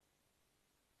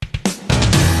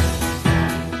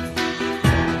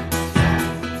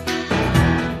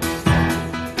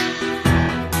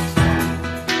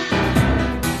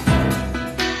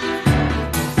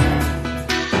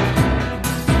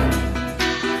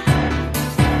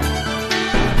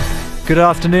Good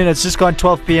afternoon. It's just gone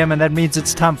 12 p.m. and that means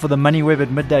it's time for the MoneyWeb at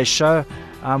Midday show.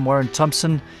 I'm Warren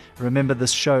Thompson. Remember,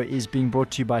 this show is being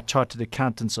brought to you by Chartered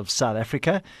Accountants of South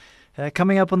Africa.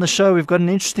 Coming up on the show, we've got an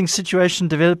interesting situation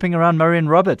developing around Murray &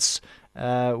 Roberts,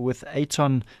 with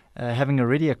Aton having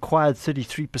already acquired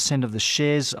 33% of the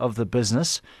shares of the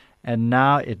business. And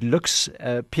now it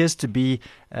appears to be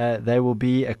they will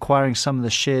be acquiring some of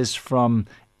the shares from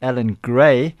Allan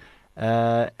Gray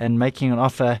and making an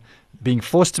offer, being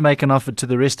forced to make an offer to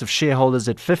the rest of shareholders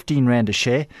at 15 Rand a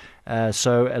share.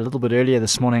 So a little bit earlier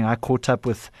this morning, I caught up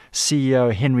with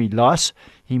CEO Henry Lars.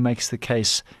 He makes the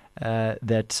case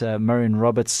that Murray &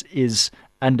 Roberts is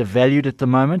undervalued at the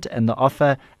moment, and the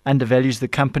offer undervalues the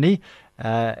company.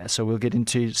 So we'll get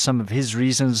into some of his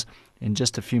reasons in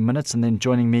just a few minutes. And then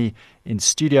joining me in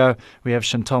studio, we have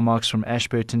Chantal Marks from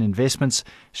Ashburton Investments.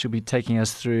 She'll be taking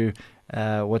us through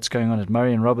what's going on at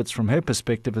Murray & Roberts from her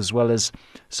perspective, as well as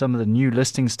some of the new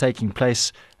listings taking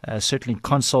place. Certainly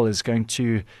Consol is going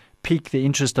to pique the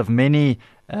interest of many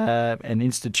an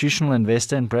institutional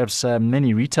investor and perhaps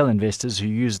many retail investors who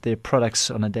use their products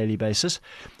on a daily basis.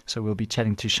 So we'll be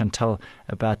chatting to Chantal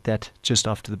about that just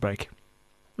after the break.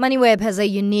 MoneyWeb has a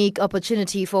unique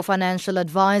opportunity for financial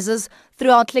advisors.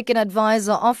 Through our Click and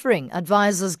Advisor offering,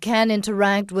 advisors can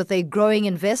interact with a growing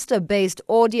investor-based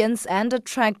audience and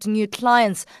attract new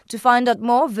clients. To find out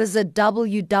more, visit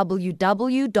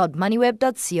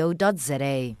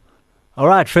www.moneyweb.co.za. All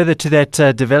right, further to that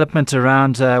development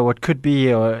around what could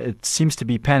be, or it seems to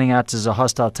be panning out as a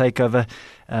hostile takeover.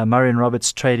 Murray &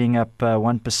 Roberts trading up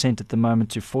 1% at the moment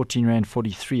to 14 Rand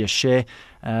 43 a share.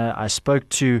 I spoke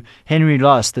to Henry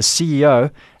Lars, the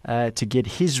CEO, to get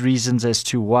his reasons as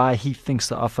to why he thinks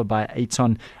the offer by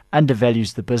Aton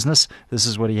undervalues the business. This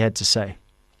is what he had to say.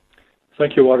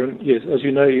 Thank you, Warren. Yes, as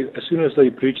you know, as soon as they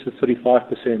breach the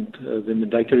 35%, the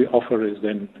mandatory offer is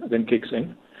then kicks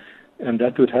in. And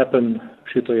that would happen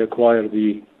should they acquire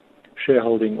the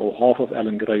shareholding or half of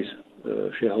Allan Gray's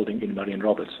shareholding in Murray &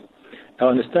 Roberts. Our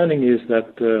understanding is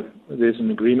that there's an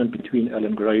agreement between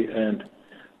Allan Gray and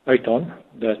Aton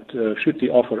that should the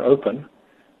offer open,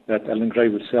 that Allan Gray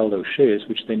would sell those shares,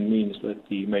 which then means that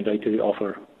the mandatory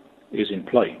offer is in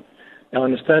play. Our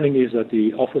understanding is that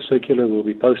the offer circular will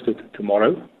be posted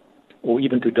tomorrow or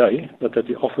even today, but that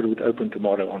the offer would open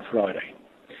tomorrow on Friday.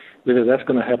 Whether that's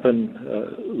going to happen,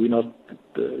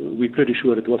 we're pretty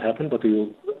sure it will happen, but we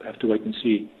will have to wait and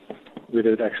see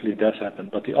whether it actually does happen.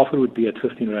 But the offer would be at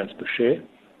 15 Rands per share.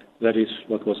 That is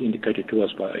what was indicated to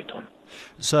us by Aton.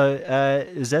 So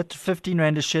is that 15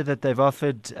 Rand a share that they've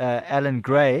offered Allan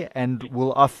Gray and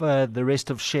will offer the rest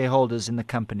of shareholders in the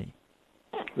company?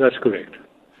 That's correct.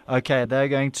 Okay,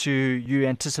 you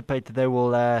anticipate that they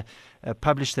will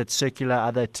publish that circular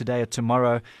either today or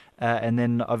tomorrow, and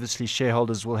then obviously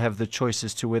shareholders will have the choice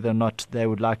as to whether or not they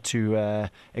would like to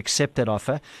accept that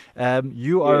offer.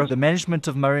 The management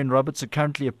of Murray & Roberts are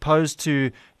currently opposed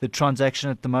to the transaction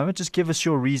at the moment. Just give us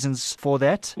your reasons for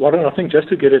that. Well, I think just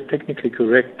to get it technically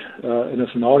correct, in a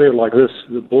scenario like this,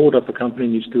 the board of the company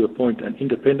needs to appoint an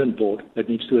independent board that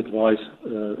needs to advise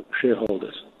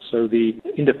shareholders. So the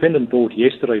independent board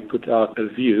yesterday put out a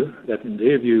view that, in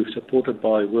their view, supported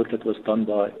by work that was done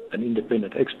by an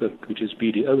independent expert, which is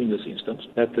BDO in this instance,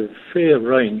 that the fair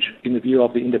range, in the view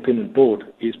of the independent board,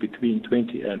 is between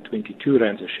 20 and 22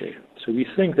 Rands a share. So we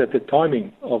think that the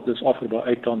timing of this offer by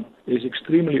Aton is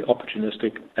extremely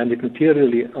opportunistic and it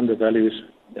materially undervalues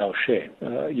our share.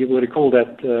 You will recall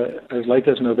that as late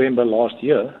as November last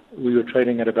year, we were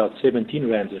trading at about 17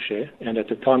 Rands a share, and at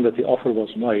the time that the offer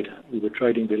was made, we were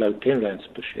trading below 10 Rands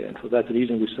per share, and for that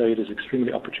reason we say it is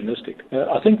extremely opportunistic.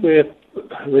 I think where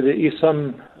there is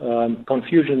some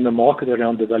confusion in the market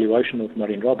around the valuation of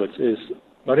Murray & Roberts is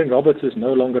Murray & Roberts is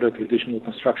no longer a traditional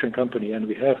construction company, and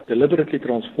we have deliberately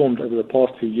transformed over the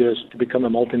past few years to become a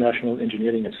multinational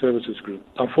engineering and services group.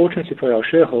 Unfortunately for our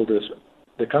shareholders,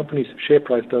 the company's share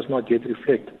price does not yet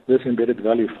reflect this embedded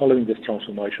value following this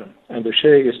transformation, and the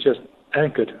share is just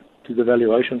anchored to the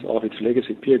valuations of its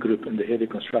legacy peer group in the heavy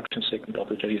construction segment of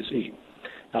the JSE.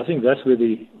 I think that's where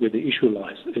the issue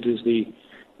lies. It is the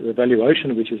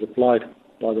valuation which is applied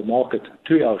by the market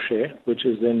to our share, which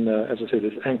is then, as I said,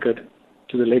 is anchored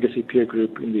to the legacy peer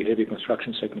group in the heavy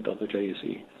construction segment of the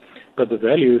JSE. But the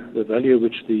value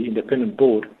which the independent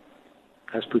board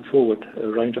has put forward, a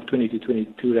range of 20 to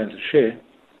 22 Rands a share,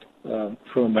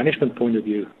 from a management point of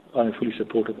view, I am fully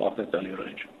supportive of that value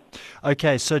range.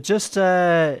 Okay, so just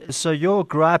so your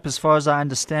gripe, as far as I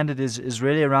understand it, is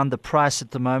really around the price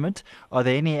at the moment. Are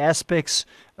there any aspects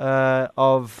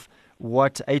of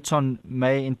what Aton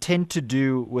may intend to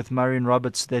do with Murray &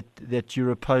 Roberts that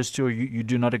you're opposed to or you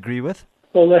do not agree with?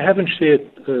 Well, they haven't shared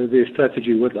their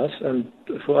strategy with us, and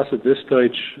for us at this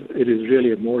stage, it is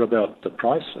really more about the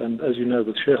price. And as you know,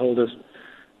 with shareholders,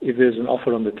 if there's an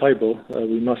offer on the table,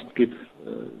 we must give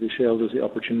the shareholders the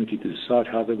opportunity to decide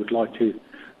how they would like to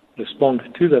respond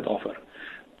to that offer.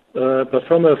 But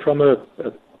from a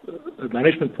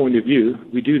management point of view,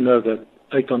 we do know that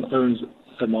Aton owns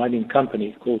a mining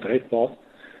company called Redpath,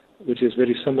 which is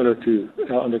very similar to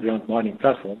our underground mining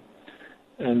platform.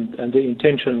 And the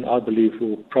intention, I believe,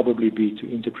 will probably be to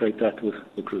integrate that with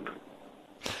the group.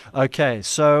 Okay,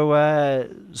 so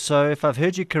if I've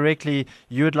heard you correctly,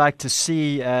 you would like to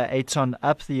see Aton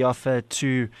up the offer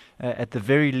to, at the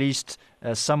very least,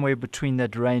 somewhere between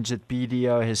that range that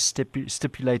BDO has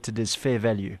stipulated as fair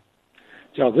value.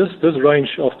 Yeah, this range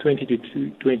of 20 to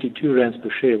 22 rands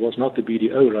per share was not the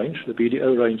BDO range. The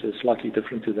BDO range is slightly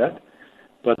different to that,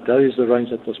 but that is the range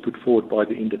that was put forward by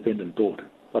the independent board.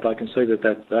 But I can say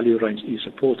that value range is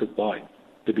supported by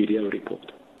the BDO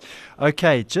report.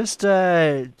 Okay, just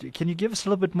can you give us a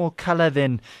little bit more color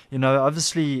then? You know,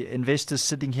 obviously investors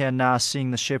sitting here now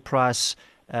seeing the share price,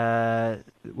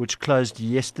 which closed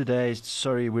yesterday.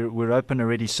 Sorry, we're open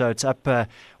already, so it's up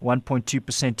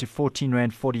 1.2% to 14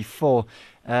 Rand 44.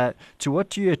 To what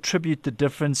do you attribute the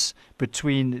difference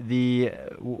between the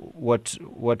what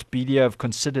BDO have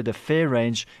considered a fair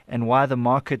range and why the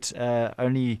market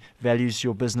only values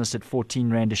your business at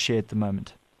 14 Rand a share at the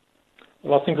moment?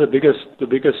 Well, I think the biggest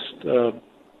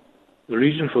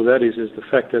reason for that is the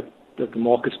fact that the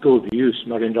market still views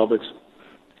Marion Roberts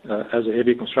as a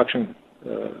heavy construction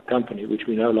company, which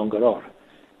we no longer are.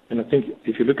 And I think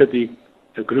if you look at the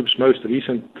group's most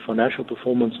recent financial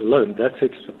performance alone, that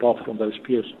sets us apart from those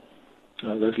peers,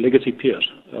 those legacy peers.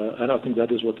 And I think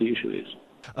that is what the issue is.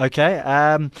 Okay.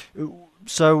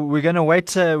 So we're going to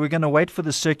wait. We're going to wait for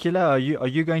the circular. Are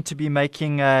you going to be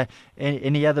making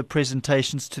any other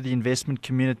presentations to the investment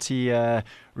community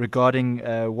regarding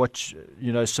what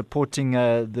supporting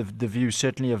the view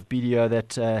certainly of BDO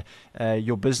that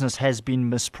your business has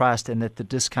been mispriced and that the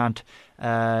discount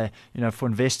for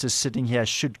investors sitting here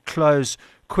should close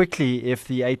quickly if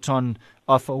the Aton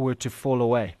offer were to fall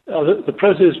away? The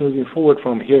process moving forward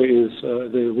from here is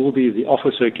there will be the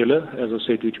offer circular, as I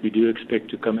said, which we do expect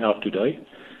to come out today.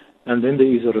 And then there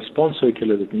is a response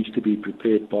circular that needs to be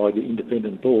prepared by the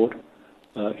independent board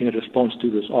in response to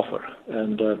this offer.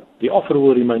 And the offer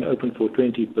will remain open for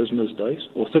 20 business days,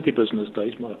 or 30 business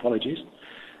days, my apologies.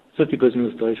 30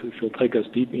 business days, which will take us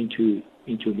deep into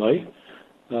May.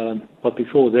 But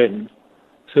before then,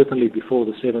 certainly before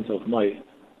the 7th of May,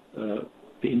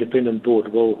 the independent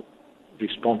board will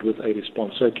respond with a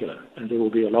response circular, and there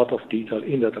will be a lot of detail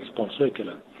in that response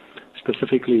circular,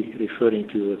 specifically referring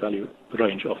to the value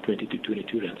range of 20 to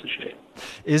 22 rands a share.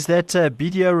 Is that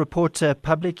BDO report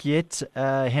public yet,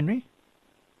 Henry?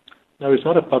 No, it's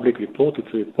not a public report.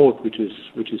 It's a report which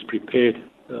is prepared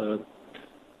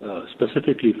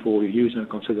specifically for use and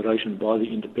consideration by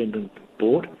the independent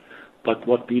board. But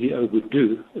what BDO would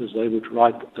do is they would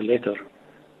write a letter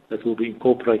that will be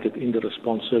incorporated in the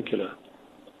response circular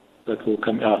that will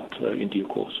come out in due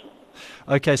course.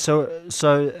 Okay, so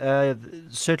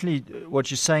certainly what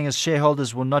you're saying is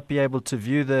shareholders will not be able to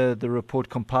view the report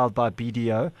compiled by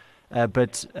BDO,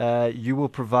 but you will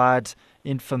provide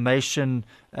information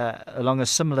along a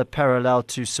similar parallel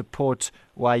to support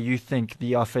why you think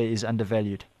the offer is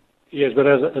undervalued. Yes, but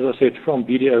as I said, from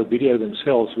BDO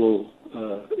themselves will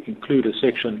include a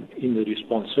section in the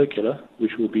response circular,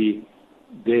 which will be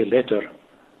their letter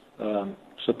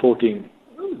supporting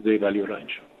their value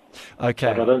range. Okay.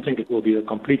 But I don't think it will be a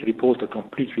complete report. A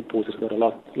complete report has got a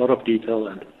lot of detail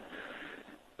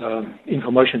and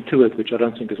information to it, which I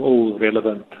don't think is all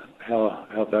relevant, how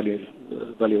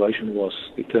valuation was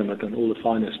determined and all the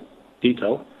finest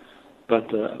detail.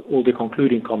 But all the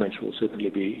concluding comments will certainly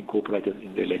be incorporated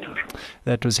in their letter.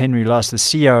 That was Henry Last, the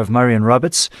CEO of Murray &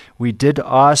 Roberts. We did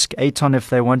ask Aton if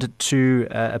they wanted to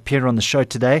appear on the show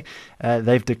today.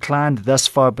 They've declined thus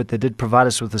far, but they did provide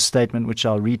us with a statement, which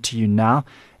I'll read to you now.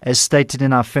 As stated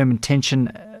in our firm intention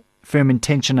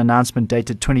announcement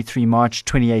dated 23 March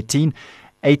 2018,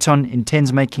 Aton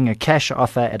intends making a cash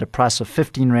offer at a price of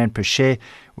 15 Rand per share,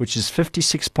 which is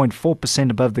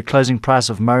 56.4% above the closing price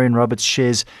of Murray & Roberts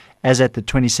shares as at the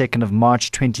 22nd of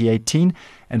March 2018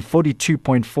 and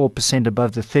 42.4%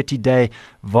 above the 30-day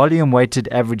volume-weighted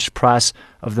average price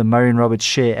of the Murray & Roberts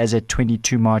share as at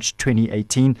 22 March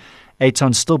 2018.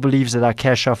 Aton still believes that our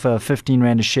cash offer of 15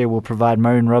 Rand a share will provide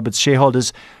Murray & Roberts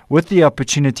shareholders with the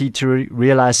opportunity to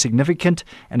realize significant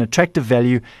and attractive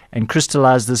value and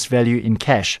crystallize this value in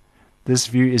cash. This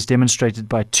view is demonstrated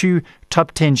by 2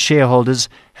 top 10 shareholders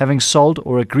having sold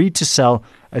or agreed to sell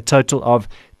a total of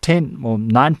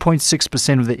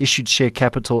 9.6% of the issued share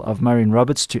capital of Murray &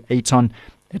 Roberts to Aton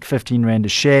at 15 Rand a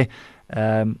share.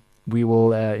 We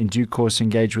will, in due course,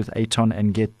 engage with Aton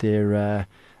and get their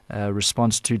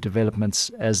response to developments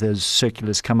as those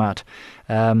circulars come out.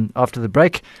 After the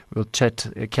break, we'll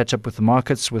catch up with the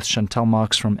markets with Chantal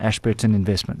Marks from Ashburton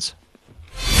Investments.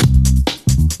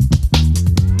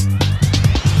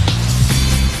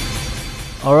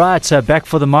 All right, so back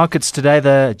for the markets today.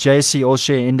 The JSE All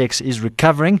Share Index is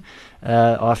recovering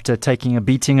after taking a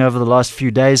beating over the last few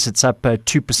days. It's up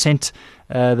 2%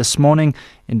 this morning.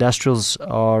 Industrials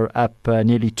are up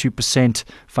nearly 2%.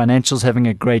 Financials having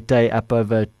a great day, up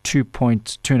over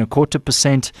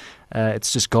 2.25%.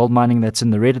 It's just gold mining that's in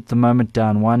the red at the moment,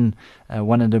 down 1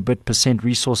 and a bit percent.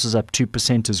 Resources up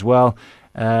 2% as well.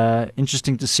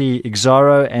 Interesting to see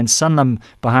Exxaro and Sanlam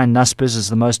behind Naspers as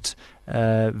the most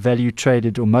value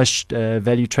traded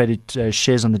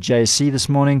shares on the JSE this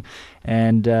morning.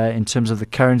 And in terms of the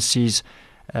currencies,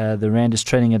 the rand is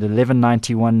trading at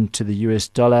 11.91 to the US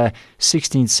dollar,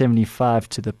 16.75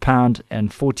 to the pound,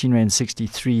 and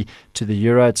 14.63 to the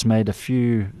euro. It's made a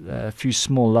few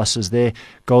small losses there.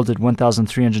 Gold at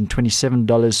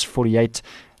 $1,327.48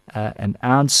 an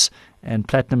ounce. And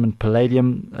platinum and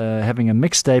palladium having a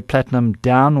mixed day. Platinum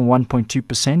down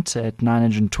 1.2% at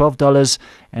 $912,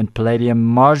 and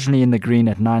palladium marginally in the green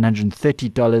at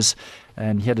 $930.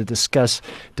 And here to discuss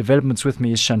developments with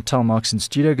me is Chantal Marks in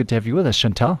studio. Good to have you with us,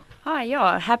 Chantal. Hi,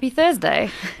 yeah. Happy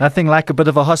Thursday. Nothing like a bit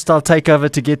of a hostile takeover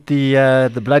to get the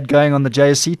blood going on the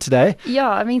JSE today. Yeah,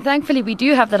 I mean, thankfully we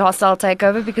do have that hostile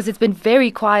takeover because it's been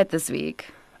very quiet this week.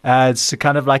 It's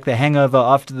kind of like the hangover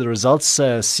after the results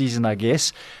season, I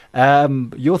guess.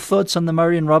 Your thoughts on the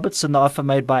Murray & Roberts and the offer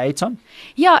made by Aton?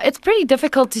 Yeah, it's pretty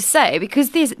difficult to say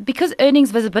because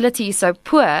earnings visibility is so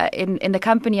poor in the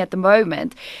company at the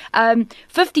moment.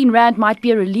 15 Rand might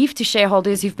be a relief to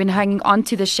shareholders who've been hanging on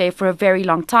to the share for a very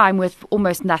long time with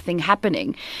almost nothing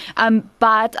happening.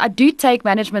 But I do take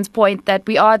management's point that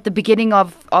we are at the beginning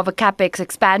of a capex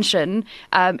expansion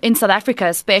in South Africa,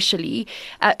 especially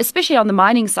on the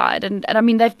mining side. And I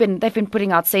mean they've been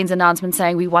putting out SENS announcements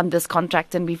saying we won this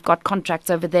contract and we've got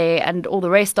contracts over there and all the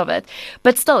rest of it.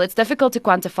 But still, it's difficult to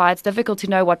quantify. It's difficult to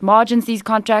know what margins these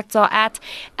contracts are at.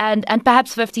 And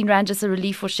perhaps 15 Rand is a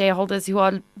relief for shareholders who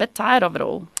are a bit tired of it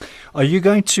all. Are you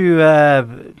going to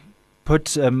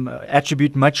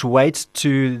attribute much weight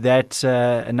to that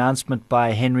announcement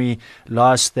by Henry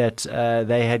last that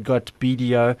they had got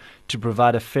BDO to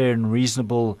provide a fair and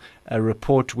reasonable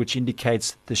report which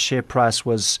indicates that the share price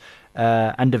was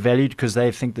undervalued because they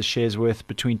think the share's worth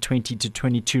between 20 to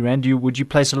 22 Rand. Would you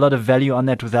place a lot of value on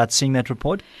that without seeing that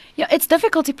report? Yeah, it's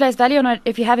difficult to place value on it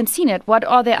if you haven't seen it. What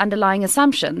are their underlying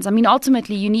assumptions? I mean,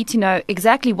 ultimately, you need to know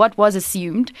exactly what was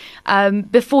assumed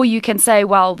before you can say,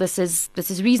 well, this is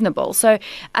reasonable. So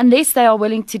unless they are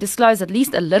willing to disclose at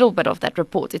least a little bit of that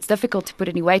report, it's difficult to put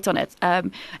any weight on it.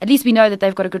 At least we know that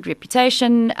they've got a good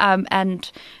reputation and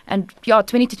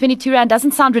 20 to 22 Rand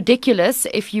doesn't sound ridiculous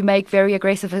if you make very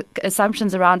aggressive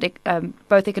assumptions around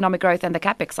both economic growth and the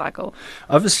capex cycle.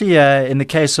 Obviously, in the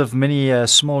case of many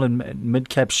small and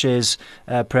mid-cap shares,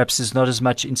 perhaps there's not as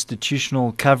much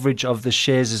institutional coverage of the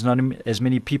shares. There's not as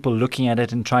many people looking at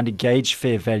it and trying to gauge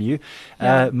fair value.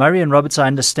 Yeah. Murray & Roberts, I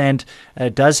understand,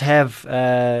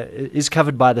 is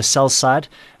covered by the sell side.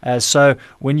 So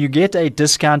when you get a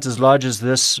discount as large as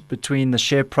this between the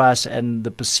share price and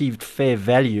the perceived fair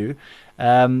value,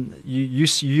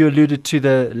 you alluded to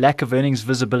the lack of earnings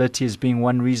visibility as being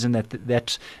one reason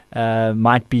that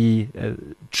might be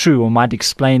true or might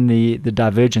explain the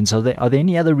divergence. Are there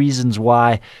any other reasons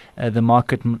why the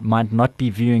market might not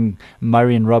be viewing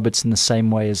Murray & Roberts in the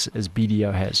same way as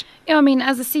BDO has? Yeah, I mean,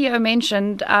 as the CEO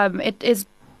mentioned, it is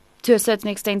to a certain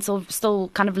extent still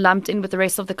kind of lumped in with the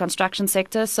rest of the construction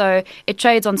sector. So it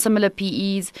trades on similar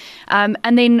PEs. And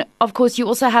then, of course, you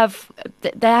also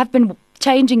they have been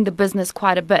changing the business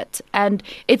quite a bit. And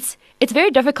it's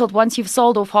very difficult once you've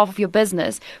sold off half of your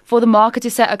business for the market to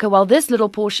say, okay, well, this little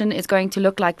portion is going to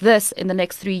look like this in the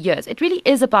next 3 years. It really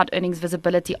is about earnings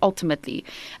visibility ultimately,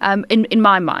 in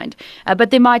my mind. But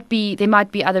there might be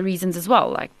other reasons as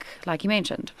well, like you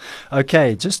mentioned.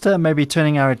 Okay, just maybe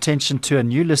turning our attention to a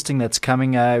new listing that's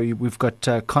coming. We've got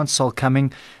Consol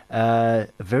coming.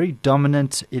 Very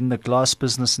dominant in the glass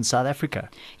business in South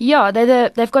Africa. Yeah,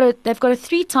 they've got a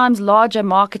 3 times larger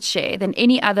market share than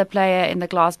any other player in the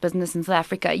glass business in South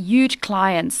Africa. Huge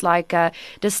clients like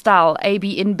Distal,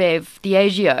 AB InBev,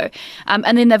 Diageo,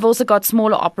 and then they've also got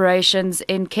smaller operations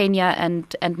in Kenya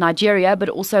and Nigeria, but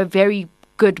also very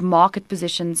good market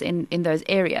positions in those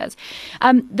areas.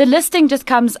 The listing just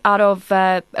comes out of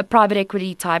a private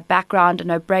equity type background. I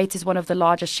know Brait is one of the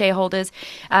largest shareholders.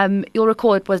 You'll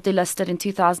recall it was delisted in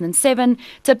 2007.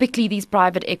 Typically, these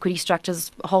private equity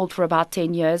structures hold for about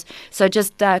 10 years. So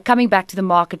just coming back to the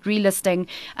market, relisting,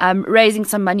 raising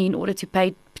some money in order to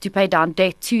pay down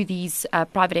debt to these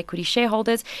private equity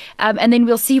shareholders, and then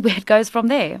we'll see where it goes from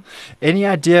there. Any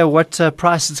idea what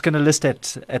price it's going to list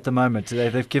at the moment?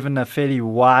 They've given a fairly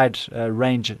wide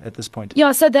range at this point.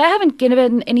 Yeah, so they haven't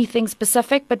given anything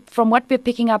specific, but from what we're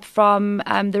picking up from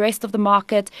the rest of the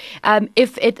market,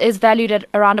 if it is valued at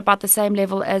around about the same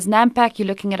level as Nampak, you're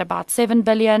looking at about 7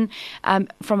 billion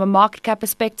from a market cap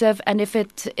perspective, and if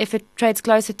it trades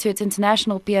closer to its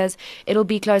international peers, it'll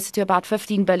be closer to about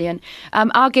 15 billion.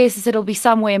 Our guess is it'll be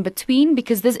somewhere in between,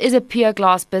 because this is a pure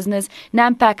glass business.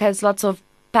 Nampak has lots of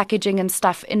packaging and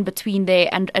stuff in between there,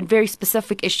 and very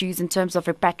specific issues in terms of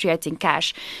repatriating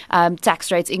cash,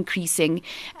 tax rates increasing,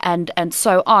 and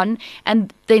so on.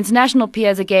 And the international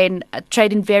peers, again,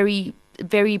 trade in very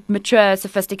mature,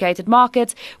 sophisticated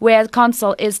markets, whereas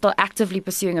Consol is still actively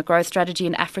pursuing a growth strategy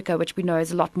in Africa, which we know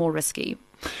is a lot more risky.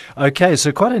 Okay,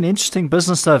 so quite an interesting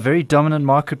business, though. Very dominant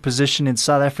market position in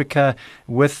South Africa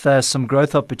with some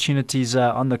growth opportunities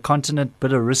on the continent.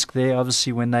 Bit of risk there,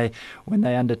 obviously, when they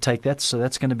undertake that. So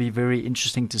that's going to be very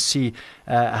interesting to see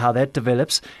how that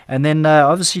develops. And then,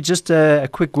 obviously, just a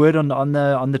quick word on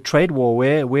the trade war.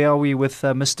 Where are we with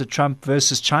Mr. Trump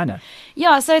versus China?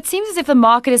 Yeah, so it seems as if the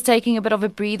market is taking a bit of a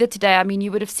breather today. I mean,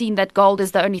 you would have seen that gold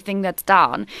is the only thing that's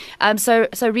down. So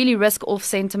really risk-off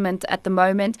sentiment at the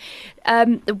moment.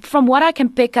 From what I can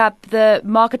pick up, the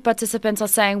market participants are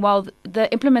saying, well,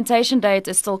 the implementation date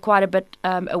is still quite a bit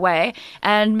away,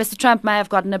 and Mr. Trump may have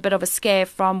gotten a bit of a scare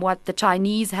from what the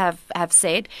Chinese have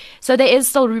said. So there is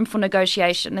still room for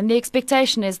negotiation, and the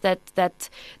expectation is that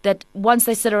once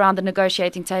they sit around the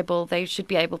negotiating table, they should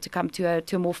be able to come to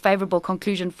a more favorable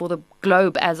conclusion for the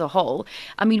globe as a whole.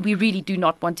 I mean, we really do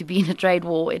not want to be in a trade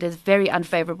war. It is very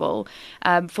unfavorable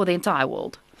for the entire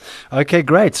world. Okay,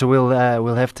 great. So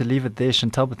we'll have to leave it there,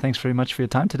 Chantal, but thanks very much for your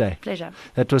time today. Pleasure.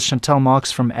 That was Chantal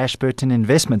Marks from Ashburton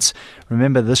Investments.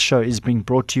 Remember, this show is being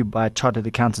brought to you by Chartered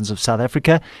Accountants of South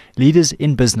Africa, leaders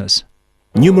in business.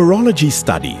 Numerology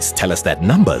studies tell us that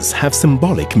numbers have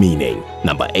symbolic meaning.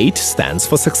 Number 8 stands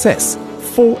for success,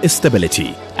 4 is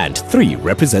stability, and 3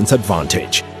 represents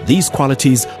advantage. These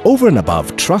qualities, over and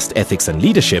above trust, ethics, and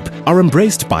leadership, are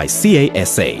embraced by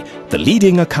CASA, the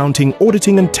leading accounting,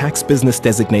 auditing, and tax business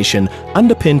designation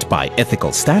underpinned by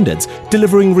ethical standards,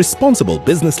 delivering responsible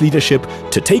business leadership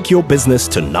to take your business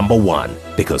to number 1.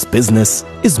 Because business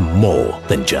is more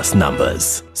than just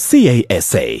numbers.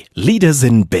 CASA, leaders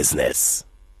in business.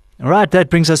 All right, that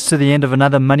brings us to the end of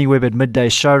another MoneyWeb at Midday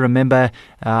show. Remember,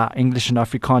 English and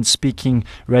Afrikaans speaking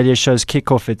radio shows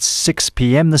kick off at 6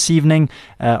 p.m. this evening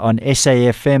on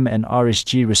SAFM and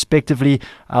RSG respectively.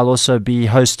 I'll also be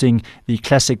hosting the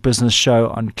Classic Business Show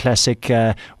on Classic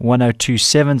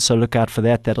 1027, so look out for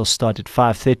that. That'll start at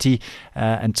 5:30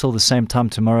 until the same time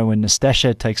tomorrow when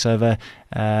Nastasia takes over.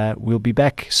 We'll be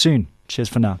back soon. Cheers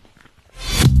for now.